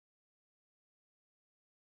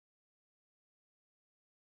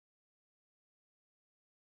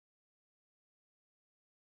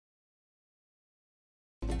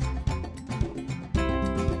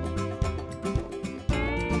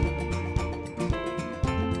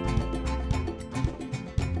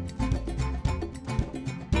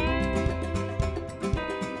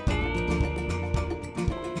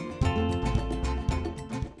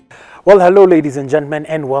Well, hello, ladies and gentlemen,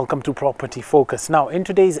 and welcome to Property Focus. Now, in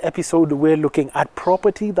today's episode, we're looking at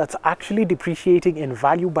property that's actually depreciating in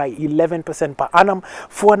value by 11% per annum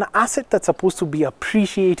for an asset that's supposed to be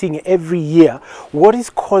appreciating every year. What is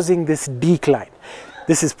causing this decline?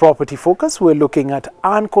 This is Property Focus. We're looking at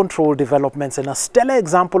uncontrolled developments and a stellar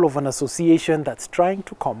example of an association that's trying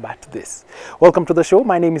to combat this. Welcome to the show.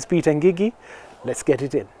 My name is Peter Ngigi. Let's get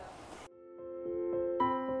it in.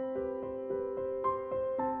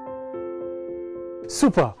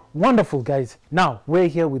 Super wonderful, guys. Now we're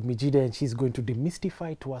here with Mijide and she's going to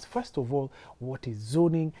demystify to us, first of all, what is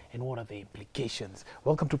zoning and what are the implications.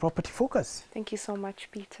 Welcome to Property Focus. Thank you so much,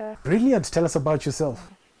 Peter. Brilliant. Tell us about yourself.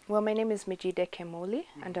 Well, my name is Mijide Kemoli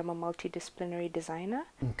and I'm a multidisciplinary designer.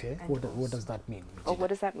 Okay. What does that mean, Mijide? Oh, what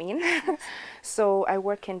does that mean? So I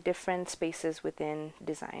work in different spaces within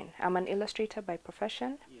design. I'm an illustrator by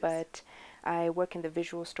profession, but I work in the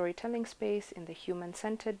visual storytelling space, in the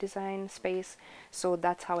human-centered design space. So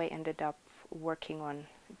that's how I ended up working on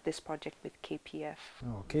this project with KPF.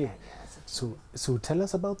 Okay. So tell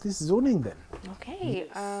us about this zoning then. Okay.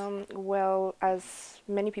 Well, as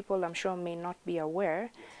many people I'm sure may not be aware,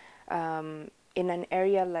 in an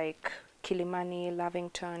area like Kilimani,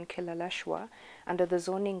 Lavington, Kilaleshwa, under the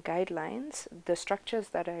zoning guidelines, the structures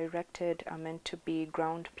that are erected are meant to be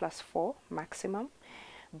ground +4 maximum.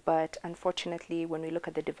 But unfortunately, when we look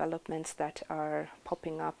at the developments that are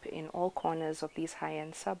popping up in all corners of these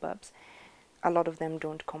high-end suburbs, a lot of them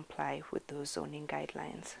don't comply with those zoning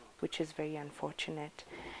guidelines, which is very unfortunate.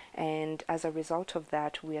 And as a result of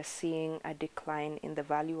that, we are seeing a decline in the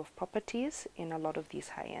value of properties in a lot of these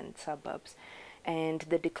high-end suburbs. And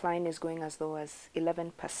the decline is going as low as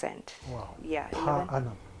 11%. Wow. Yeah, Per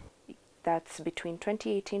annum. That's between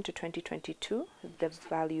 2018 to 2022, the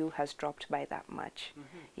value has dropped by that much.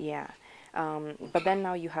 Yeah. But then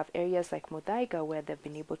now you have areas like Muthaiga where they've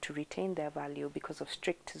been able to retain their value because of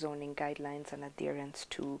strict zoning guidelines and adherence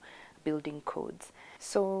to building codes.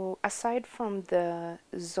 So aside from the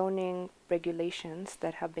zoning regulations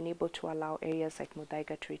that have been able to allow areas like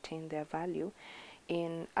Muthaiga to retain their value,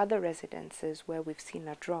 in other residences where we've seen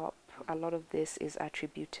a drop, a lot of this is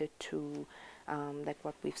attributed to like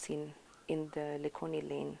what we've seen in the Likoni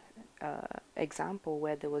Lane example,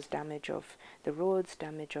 where there was damage of the roads,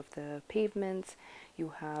 damage of the pavements.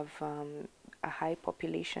 You have a high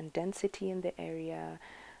population density in the area,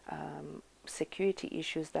 security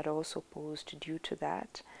issues that are also posed due to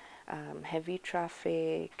that, heavy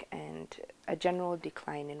traffic, and a general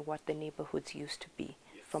decline in what the neighborhoods used to be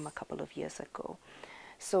from a couple of years ago.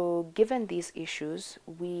 So given these issues,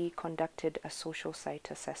 we conducted a social site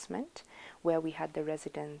assessment where we had the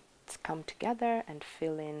residents come together and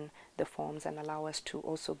fill in the forms and allow us to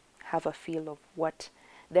also have a feel of what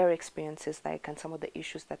their experience is like and some of the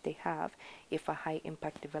issues that they have if a high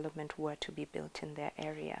impact development were to be built in their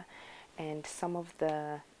area. And some of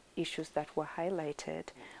the issues that were highlighted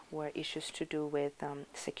were issues to do with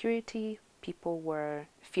security. People were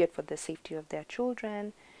feared for the safety of their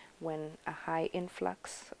children when a high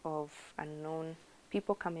influx of unknown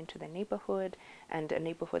people come into the neighborhood, and a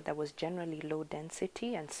neighborhood that was generally low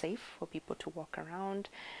density and safe for people to walk around.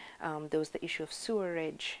 There was the issue of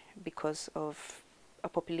sewerage because of a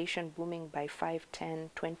population booming by 5,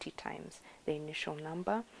 10, 20 times the initial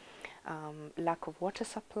number. Lack of water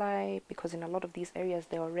supply, because in a lot of these areas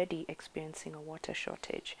they're already experiencing a water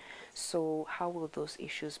shortage. So how will those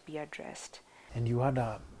issues be addressed? And you had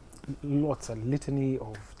a litany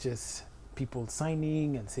of just people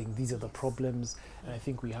signing and saying these are the problems, and I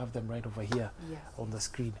think we have them right over here on the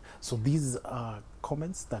screen. So these are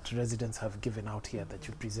comments that residents have given out here that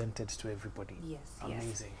you presented to everybody. Yes.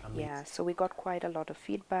 Amazing. Yeah, so we got quite a lot of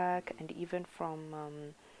feedback, and even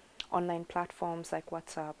from online platforms like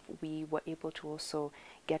WhatsApp, we were able to also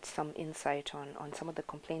get some insight on some of the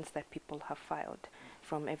complaints that people have filed,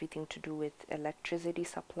 from everything to do with electricity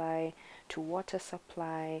supply to water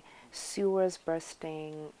supply, sewers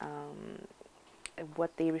bursting,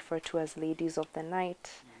 what they refer to as ladies of the night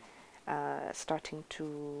starting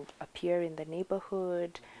to appear in the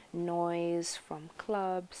neighborhood, noise from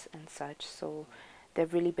clubs and such. So there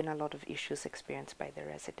have really been a lot of issues experienced by the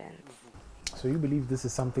residents. So you believe this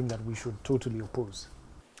is something that we should totally oppose?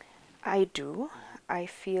 I do. I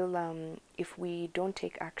feel if we don't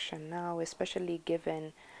take action now, especially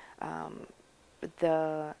given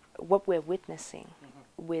what we're witnessing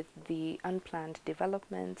with the unplanned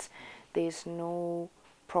developments, there's no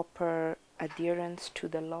proper adherence to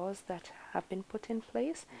the laws that have been put in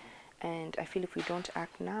place, And I feel if we don't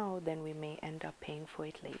act now, then we may end up paying for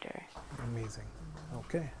it later. Amazing.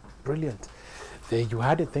 Okay, brilliant. There you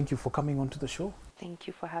had it. Thank you for coming onto the show. Thank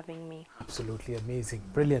you for having me. Absolutely amazing.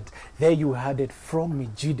 Brilliant. There you had it from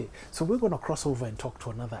Mijide. So we're going to cross over and talk to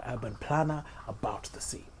another urban planner about the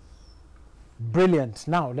same. Brilliant.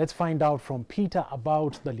 Now let's find out from Peter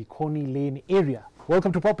about the Likoni Lane area.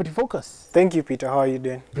 Welcome to Property Focus. Thank you, Peter. How are you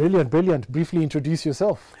doing? Brilliant, brilliant. Briefly introduce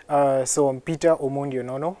yourself. So I'm Peter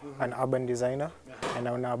Ngigi, an urban designer, and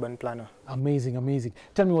I'm an urban planner. Amazing, amazing.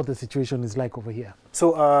 Tell me what the situation is like over here.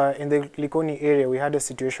 So in the Likoni area, we had a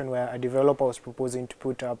situation where a developer was proposing to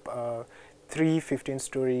put up 3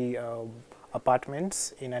 15-story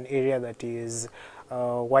apartments in an area that is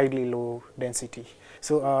widely low density.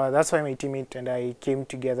 So that's why my teammate and I came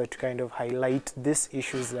together to kind of highlight these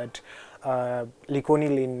issues that Likoni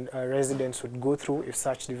Lane residents would go through if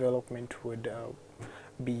such development would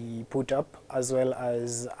be put up, as well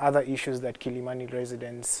as other issues that Kilimani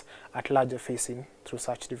residents at large are facing through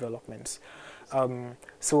such developments.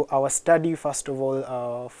 So our study, first of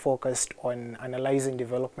all, focused on analyzing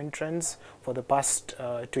development trends for the past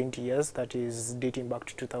 20 years, that is dating back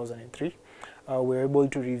to 2003. We were able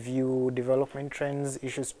to review development trends,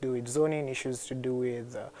 issues to do with zoning, issues to do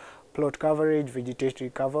with plot coverage, vegetatory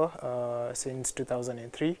cover since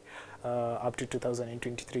 2003 up to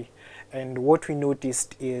 2023. And what we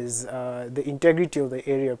noticed is the integrity of the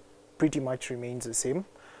area pretty much remains the same.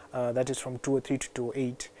 That is from 2003 to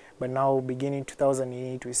 2008. But now, beginning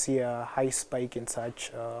 2008, we see a high spike in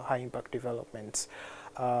such high-impact developments.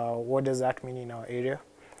 What does that mean in our area?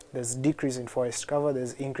 There's decrease in forest cover,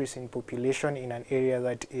 there's increase in population in an area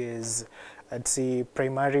that is, I'd say,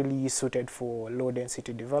 primarily suited for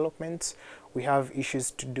low-density developments. We have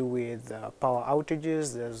issues to do with power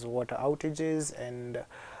outages, there's water outages, and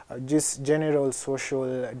just general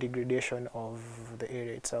social degradation of the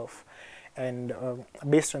area itself. And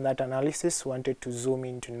based on that analysis, wanted to zoom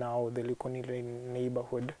into now the Likoni Lane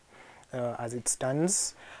neighborhood as it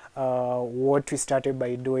stands. What we started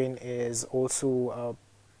by doing is also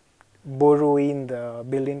borrowing the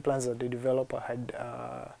building plans that the developer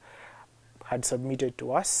had submitted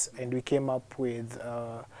to us, and we came up with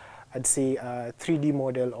I'd say a 3D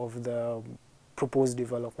model of the proposed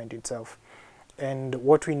development itself. And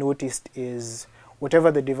what we noticed is whatever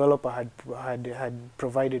the developer had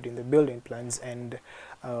provided in the building plans, and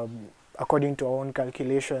according to our own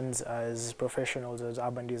calculations as professionals, as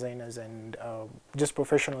urban designers, and just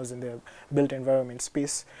professionals in the built environment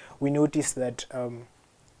space, we noticed that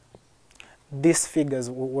these figures,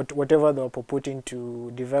 whatever they were purporting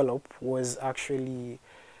to develop, was actually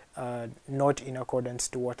not in accordance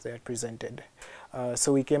to what they had presented.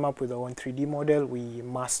 So we came up with our own 3D model. We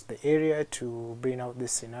masked the area to bring out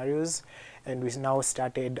these scenarios, and we now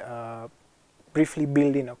started briefly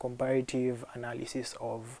building a comparative analysis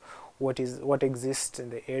of what exists in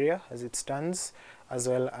the area as it stands, as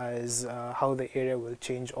well as how the area will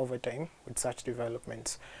change over time with such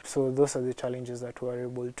developments. So those are the challenges that we are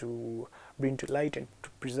able to bring to light and to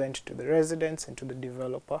present to the residents and to the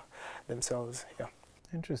developer themselves. Yeah.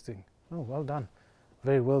 Interesting. Oh, well done.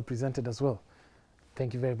 Very well presented as well.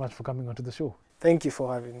 Thank you very much for coming onto the show. Thank you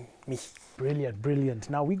for having me. Brilliant, brilliant.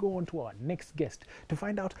 Now we go on to our next guest to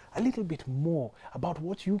find out a little bit more about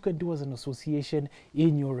what you can do as an association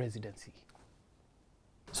in your residency.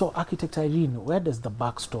 So, Architect Irene, where does the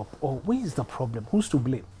buck stop, or where is the problem? Who's to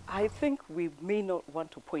blame? I think we may not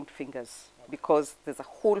want to point fingers, because there's a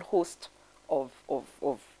whole host of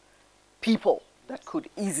people that could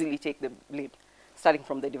easily take the blame, starting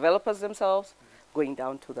from the developers themselves, going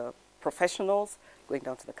down to the professionals, going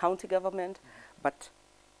down to the county government. But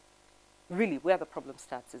really, where the problem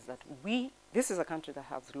starts is that this is a country that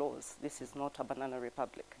has laws. This is not a banana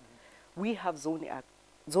republic. We have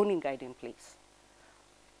zoning guide in place.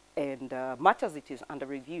 And much as it is under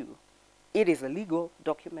review, it is a legal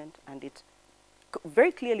document, and it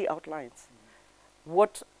very clearly outlines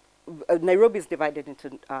what Nairobi is divided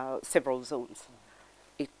into several zones.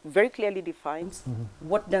 It very clearly defines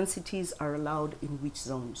what densities are allowed in which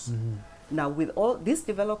zones. Now, with all these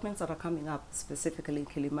developments that are coming up, specifically in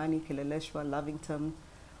Kilimani, Kileleshwa, Lavington,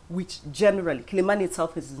 which generally, Kilimani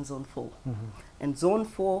itself is in Zone 4. And Zone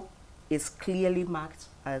 4 is clearly marked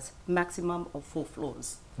as maximum of 4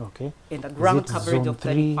 floors. Okay. And a ground coverage of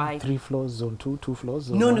 35. 3 floors, Zone 2, 2 floors?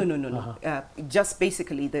 Zone No, 1? no, no, no, no. Just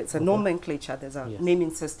basically, there's a nomenclature, there's a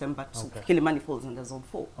naming system, but Kilimani falls under Zone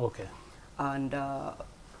 4. Okay. And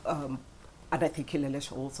I think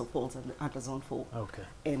Kileleshwa also falls under Zone 4. Okay.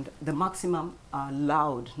 And the maximum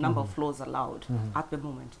allowed, number of floors allowed at the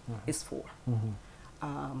moment is 4.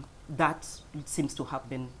 That seems to have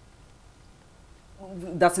been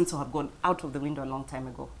that seems to have gone out of the window a long time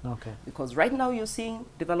ago. Okay. Because right now you're seeing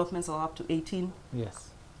developments are up to 18,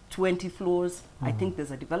 Yes. 20 floors. I think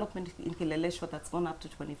there's a development in Kileleshwa that's gone up to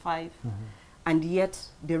 25. And yet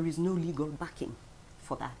there is no legal backing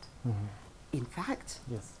for that. In fact,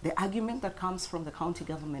 Yes. the argument that comes from the county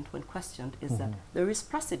government when questioned is that there is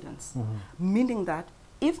precedence, meaning that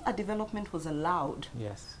if a development was allowed,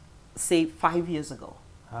 Yes. say 5 years ago,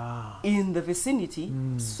 in the vicinity,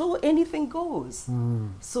 so anything goes.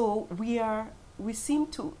 So we seem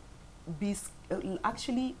to be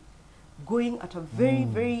actually going at a very,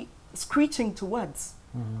 very screeching towards,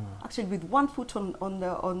 actually with one foot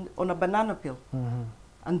on a banana peel,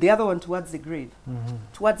 and the other one towards the grave,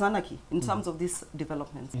 towards anarchy in terms of these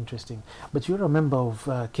developments. Interesting. But you're a member of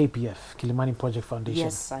KPF, Kilimani Project Foundation.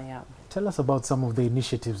 Yes, I am. Tell us about some of the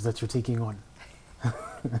initiatives that you're taking on.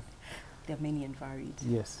 There are many and varied.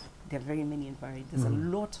 Yes. There are very many and varied. There's a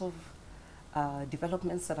lot of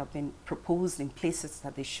developments that have been proposed in places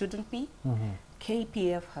that they shouldn't be.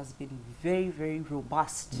 KPF has been very, very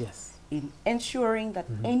robust Yes. in ensuring that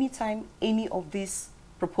anytime any of these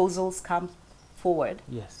proposals come forward,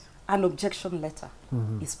 Yes. an objection letter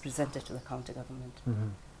is presented to the county government.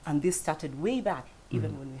 And this started way back,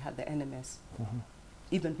 even when we had the NMS,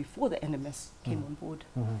 even before the NMS came on board.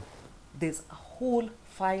 There's a whole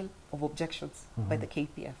file of objections by the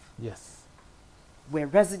KPF. Yes. Where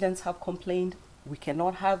residents have complained, we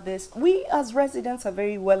cannot have this. We as residents are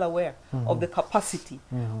very well aware of the capacity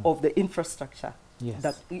of the infrastructure Yes.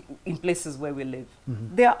 that in places where we live.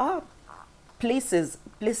 There are places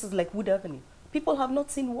like Wood Avenue. People have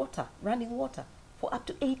not seen water, running water, for up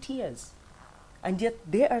to 8 years. And yet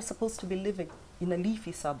they are supposed to be living in a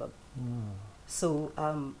leafy suburb. So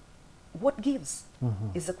what gives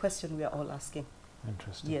is the question we are all asking.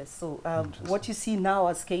 Interesting. Yes, so what you see now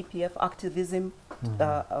as KPF activism,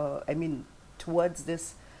 I mean, towards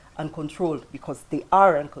this uncontrolled, because they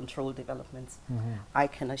are uncontrolled developments, I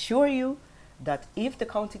can assure you that if the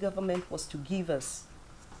county government was to give us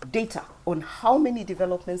data on how many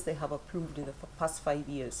developments they have approved in the past 5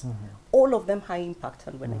 years, all of them high impact.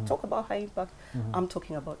 And when I talk about high impact, I'm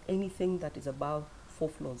talking about anything that is above 4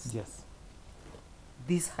 floors. Yes.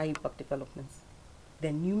 These high impact developments,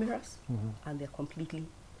 they're numerous and they're completely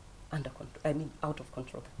under control. I mean, out of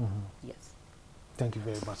control. Yes. Thank you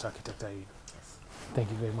very much, Architect Irene. Yes. Thank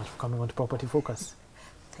you very much for coming on to Property Focus.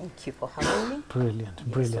 Thank you for having me. Brilliant, Yes,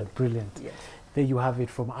 brilliant, sir. brilliant. Yes. There you have it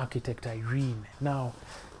from Architect Irene. Now,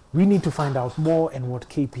 we need to find out more and what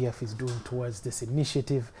KPF is doing towards this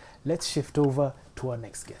initiative. Let's shift over to our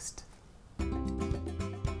next guest.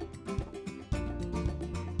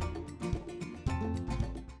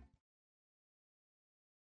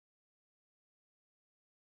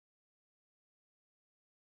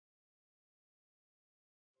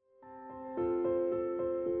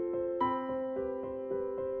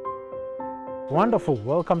 Wonderful.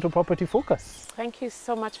 Welcome to Property Focus. Thank you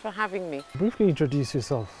so much for having me. Briefly introduce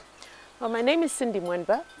yourself. Well, my name is Cindy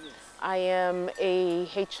Mwenba. I am a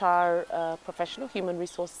HR professional, human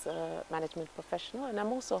resource management professional, and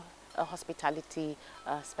I'm also a hospitality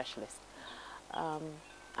specialist.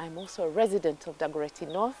 I'm also a resident of Dagoretti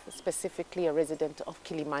North, specifically a resident of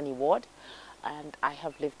Kilimani Ward, and I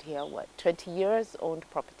have lived here, 20 years, owned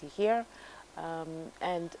property here,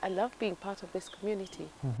 and I love being part of this community.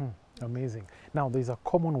 Amazing. Now, there's a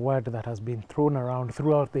common word that has been thrown around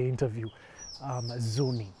throughout the interview,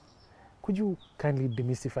 zoning. Could you kindly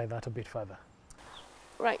demystify that a bit further?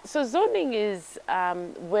 Right, so zoning is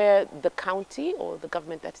where the county or the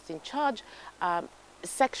government that is in charge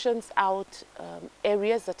sections out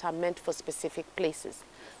areas that are meant for specific places.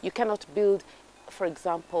 You cannot build, for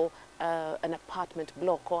example, an apartment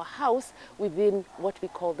block or a house within what we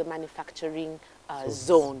call the manufacturing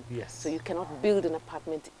zone. Yes. So you cannot build an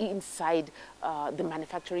apartment inside the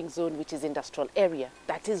manufacturing zone, which is industrial area.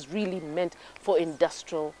 That is really meant for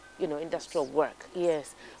industrial, industrial work.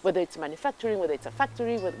 Yes, whether it's manufacturing, whether it's a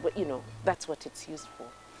factory, that's what it's used for.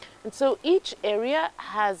 And so each area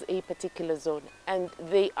has a particular zone, and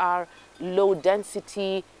they are low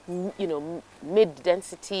density, mid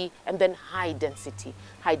density, and then high density.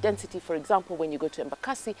 High density, for example, when you go to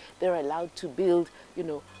Embakasi, they're allowed to build,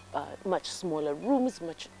 much smaller rooms,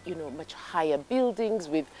 much higher buildings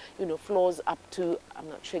with, floors up to, I'm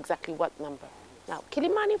not sure exactly what number. Now,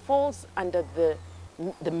 Kilimani falls under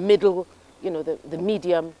the middle, the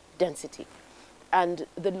medium density. And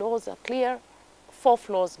the laws are clear, 4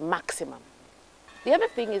 floors maximum. The other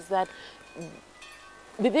thing is that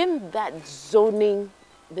within that zoning,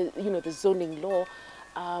 the zoning law,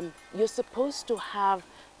 you're supposed to have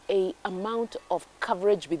a amount of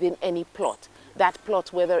coverage within any plot. that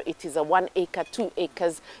plot, whether it is a 1 acre, 2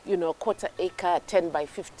 acres, you know, quarter acre, 10 by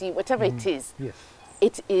 50, whatever it is. Yes.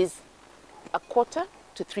 It is a quarter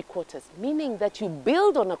to 3/4, meaning that you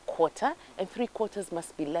build on a quarter and 3/4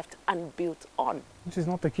 must be left unbuilt on. Which is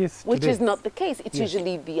not the case Which today. is not the case. It's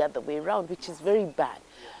usually the other way around, which is very bad.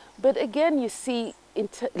 But again, you see,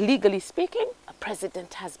 legally speaking, a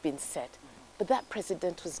precedent has been set. But that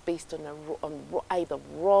precedent was based on, either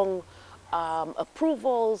wrong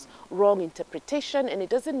approvals, wrong interpretation, and it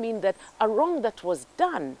doesn't mean that a wrong that was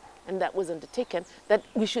done and that was undertaken, that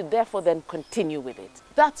we should therefore then continue with it.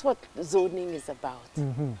 That's what zoning is about.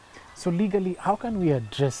 So legally, how can we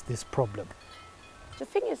address this problem? The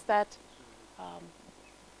thing is that,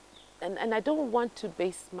 and I don't want to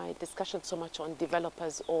base my discussion so much on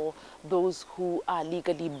developers or those who are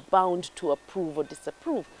legally bound to approve or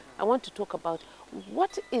disapprove. I want to talk about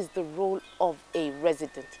what is the role of a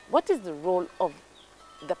resident? What is the role of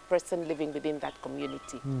the person living within that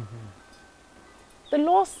community? The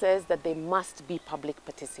law says that there must be public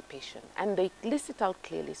participation, and they list it out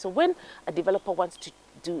clearly. So when a developer wants to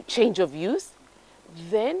do change of use,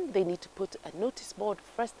 then they need to put a notice board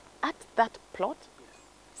first at that plot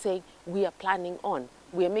saying, we are planning on,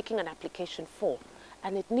 we are making an application for,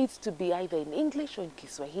 and it needs to be either in English or in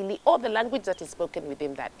Kiswahili or the language that is spoken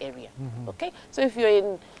within that area. Okay? So if you're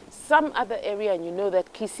in some other area and you know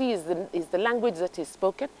that Kisi is the language that is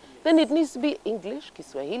spoken, then it needs to be English,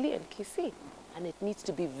 Kiswahili, and Kisi. And it needs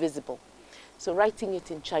to be visible. So writing it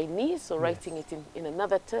in Chinese or writing it in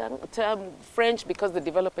another term, French, because the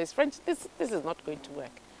developer is French, this is not going to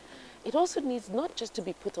work. It also needs not just to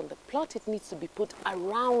be put on the plot, it needs to be put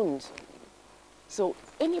around. So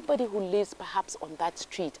anybody who lives perhaps on that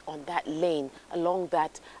street, on that lane, along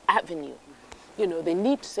that avenue, you know, they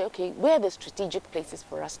need to say, okay, where are the strategic places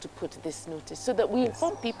for us to put this notice, so that we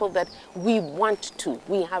inform people that we want to,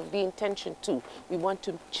 we have the intention to, we want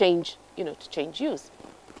to change, you know, to change use,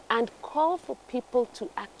 and call for people to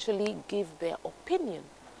actually give their opinion.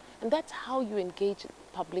 And that's how you engage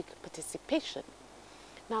public participation.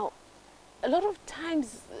 Now, a lot of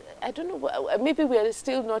times, I don't know, maybe we are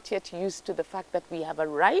still not yet used to the fact that we have a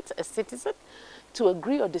right, as citizen, to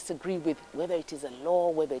agree or disagree with whether it is a law,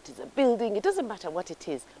 whether it is a building, it doesn't matter what it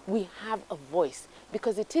is. We have a voice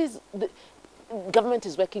because it is, the government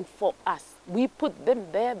is working for us. We put them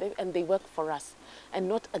there and they work for us and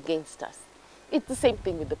not against us. It's the same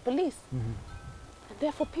thing with the police. And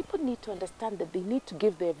therefore, people need to understand that they need to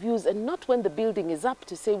give their views, and not when the building is up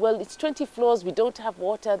to say, well, it's 20 floors, we don't have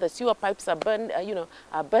water, the sewer pipes are burned,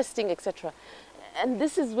 are bursting, etc. And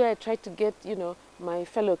this is where I try to get, you know, my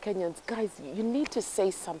fellow Kenyans, guys, you need to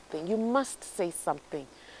say something. You must say something.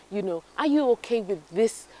 You know, are you okay with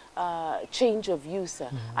this change of use?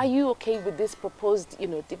 Are you okay with this proposed, you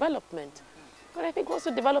know, development? But I think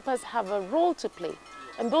also developers have a role to play.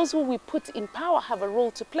 And those who we put in power have a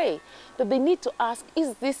role to play. That they need to ask,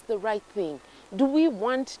 is this the right thing? Do we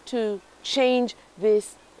want to change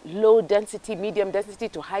this low density, medium density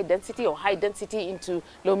to high density, or high density into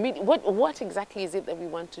low medium? What exactly is it that we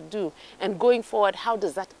want to do? And going forward, how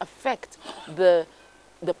does that affect the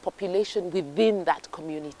population within that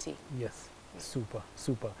community? Yes, super,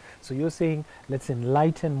 super. So you're saying let's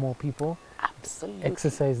enlighten more people, Absolutely.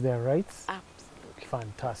 exercise their rights. Absolutely.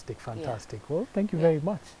 Fantastic, fantastic. Well, thank you very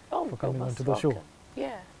much for coming onto the show.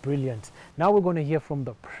 Yeah. Brilliant. Now we're going to hear from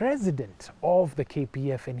the president of the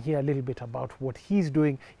KPF and hear a little bit about what he's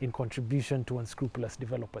doing in contribution to unscrupulous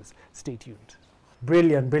developers. Stay tuned.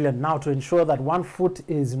 Brilliant, brilliant. Now, to ensure that one foot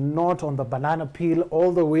is not on the banana peel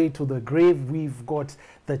all the way to the grave, we've got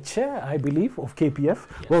the chair, I believe, of KPF.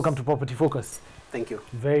 Yes. Welcome to Property Focus. Thank you.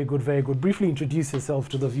 Very good, very good. Briefly introduce yourself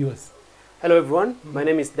to the viewers. Hello everyone, my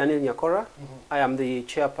name is Daniel Nyakora. I am the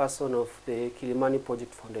chairperson of the Kilimani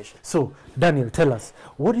Project Foundation. So, Daniel, tell us,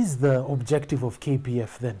 what is the objective of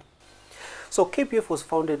KPF then? So KPF was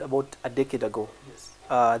founded about a decade ago. Yes.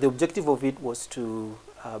 The objective of it was to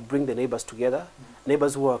bring the neighbors together,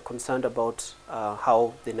 neighbors who are concerned about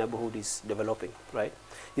how the neighborhood is developing, right?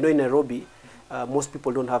 You know, in Nairobi, most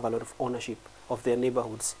people don't have a lot of ownership of their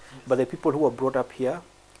neighborhoods, but the people who are brought up here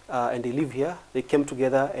and they live here, they came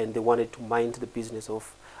together and they wanted to mind the business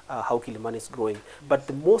of how Kilimani is growing. But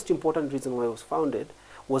the most important reason why it was founded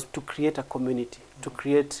was to create a community, to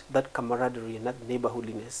create that camaraderie and that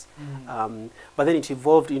neighborhoodliness. But then it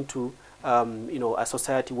evolved into you know, a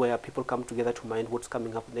society where people come together to mind what's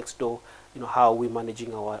coming up next door, you know, how we're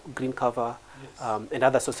managing our green cover, and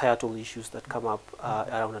other societal issues that come up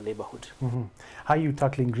around a neighborhood. How are you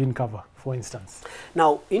tackling green cover, for instance?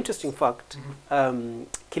 Now, interesting fact,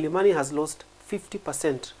 Kilimani has lost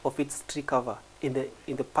 50% of its tree cover in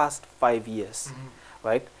the past 5 years,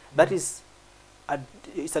 right? That is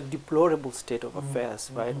it's a deplorable state of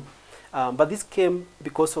affairs, right? But this came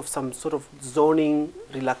because of some sort of zoning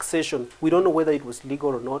relaxation. We don't know whether it was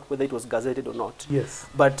legal or not, whether it was gazetted or not. Yes.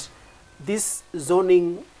 But this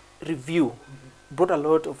zoning review brought a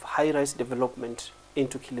lot of high-rise development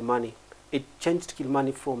into Kilimani. It changed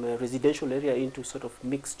Kilimani from a residential area into sort of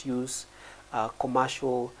mixed-use,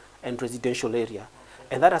 commercial and residential area.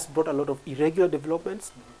 And that has brought a lot of irregular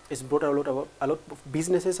developments. It's brought a lot of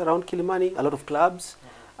businesses around Kilimani, a lot of clubs.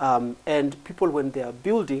 And people, when they are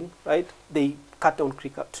building, right, they cut down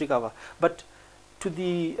tree cover. But to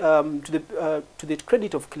the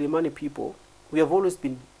credit of Kilimani people, we have always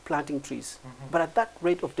been planting trees. But at that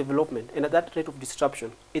rate of development and at that rate of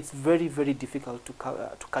disruption, it's very, very difficult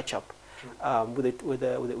to catch up with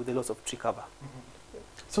the loss of tree cover.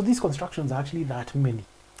 So these constructions are actually that many?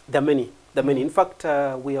 There are many. There are many. In fact,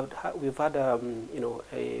 we've had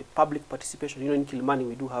a public participation. In Kilimani,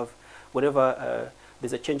 we do have, whenever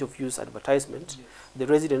there's a change of use advertisement, the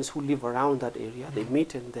residents who live around that area, they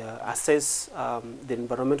meet and they assess the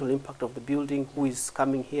environmental impact of the building, who is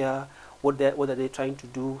coming here, what are they trying to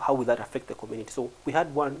do, how will that affect the community. So we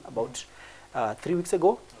had one about 3 weeks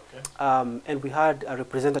ago, and we had a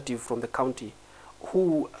representative from the county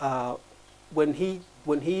who, when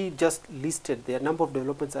he just listed the number of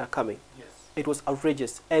developments that are coming, it was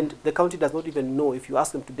outrageous. And the county does not even know, if you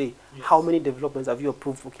ask them today, how many developments have you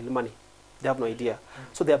approved for Kilimani? They have no idea.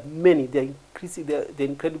 So there are many, they're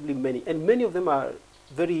incredibly many. And many of them are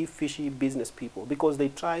very fishy business people because they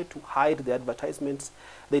try to hide the advertisements.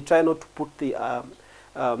 They try not to put the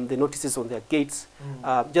notices on their gates,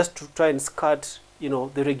 just to try and skirt,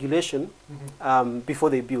 the regulation before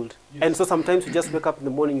they build. And so sometimes you just wake up in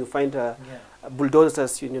the morning, you find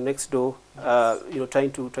bulldozers in your next door,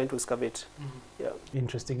 trying to excavate. Yeah.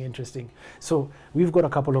 Interesting. So we've got a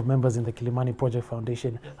couple of members in the Kilimani Project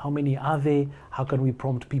Foundation. How many are they? How can we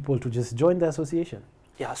prompt people to just join the association?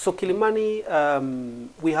 Yeah, so Kilimani,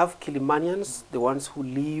 we have Kilimanians, the ones who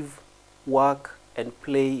live, work, and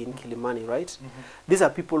play in Kilimani, right? These are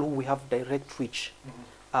people who we have direct reach.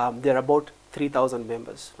 There are about 3,000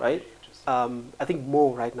 members, right? I think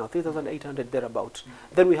more right now, 3,800 thereabout.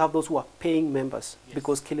 Then we have those who are paying members,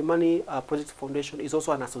 because Kilimani Project Foundation is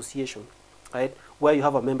also an association, right? Where you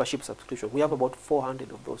have a membership subscription. We have about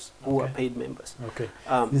 400 of those who are paid members. Okay.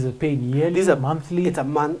 These are paid yearly, these are monthly?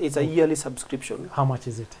 It's a yearly subscription. How much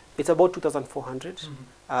is it? It's about 2,400.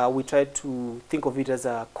 We try to think of it as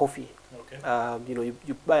a coffee. Okay.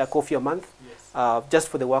 You buy a coffee a month, just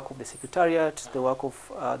for the work of the secretariat, the work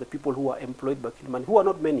of the people who are employed by Kilimani, who are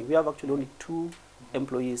not many. We have actually only 2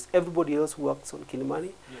 employees. Everybody else who works on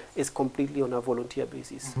Kilimani is completely on a volunteer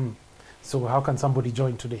basis. So how can somebody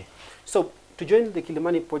join today? So to join the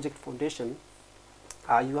Kilimani Project Foundation,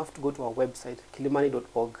 you have to go to our website,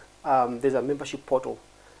 kilimani.org. There's a membership portal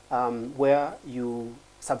where you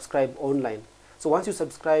subscribe online. So once you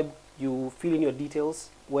subscribe, you fill in your details,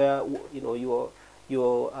 where what you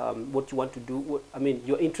want to do,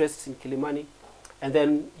 your interests in Kilimani, and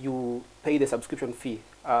then you pay the subscription fee,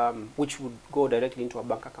 which would go directly into a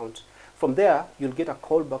bank account. From there, you'll get a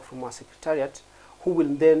call back from our secretariat, who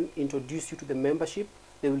will then introduce you to the membership.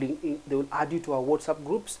 They will add you to our WhatsApp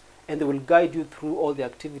groups, and they will guide you through all the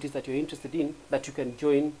activities that you're interested in, that you can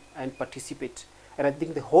join and participate. And I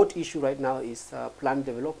think the hot issue right now is planned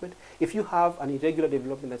development. If you have an irregular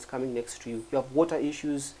development that's coming next to you, you have water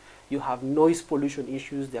issues, you have noise pollution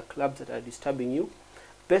issues, there are clubs that are disturbing you,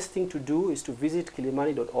 best thing to do is to visit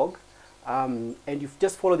kilimani.org, and you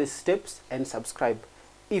just follow the steps and subscribe.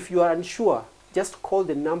 If you are unsure, just call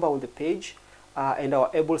the number on the page, and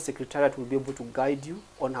our able secretariat will be able to guide you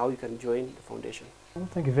on how you can join the foundation. Well,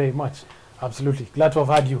 thank you very much. Absolutely. Glad to have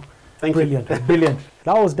had you. Thank Brilliant. you. Brilliant.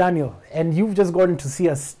 That was Daniel. And you've just gotten to see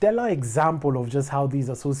a stellar example of just how these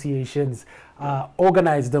associations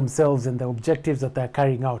organize themselves and the objectives that they're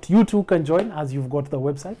carrying out. You too can join, as you've got the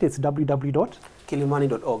website. It's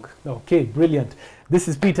kilimani.org. Okay, brilliant. This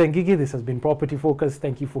is Peter Ngigi. This has been Property Focus.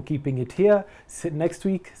 Thank you for keeping it here. Next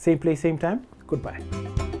week, same place, same time. Goodbye.